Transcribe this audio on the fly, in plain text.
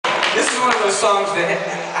This is one of those songs that,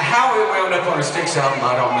 how it wound up on a Styx album,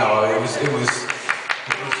 I don't know. It was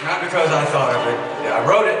not because I thought of it. I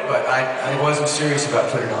wrote it, but I wasn't serious about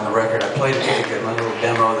putting it on the record. I played it for my little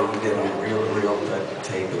demo that we did on a reel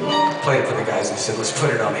tape. And played it for the guys and said, let's put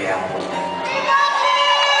it on the album.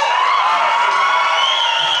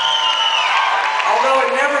 Although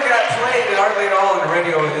it never got played hardly at all on the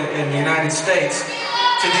radio in the United States,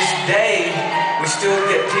 to this day, we still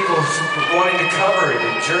get people wanting to cover it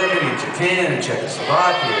in Germany, Japan, and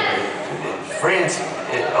Czechoslovakia, and France,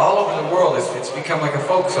 all over the world. It's become like a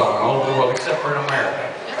folk song all over the world, except for in America.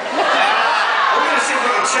 We're going to see if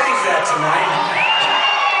we can change that tonight.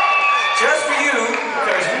 Just for you,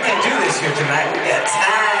 because we can do this here tonight. We got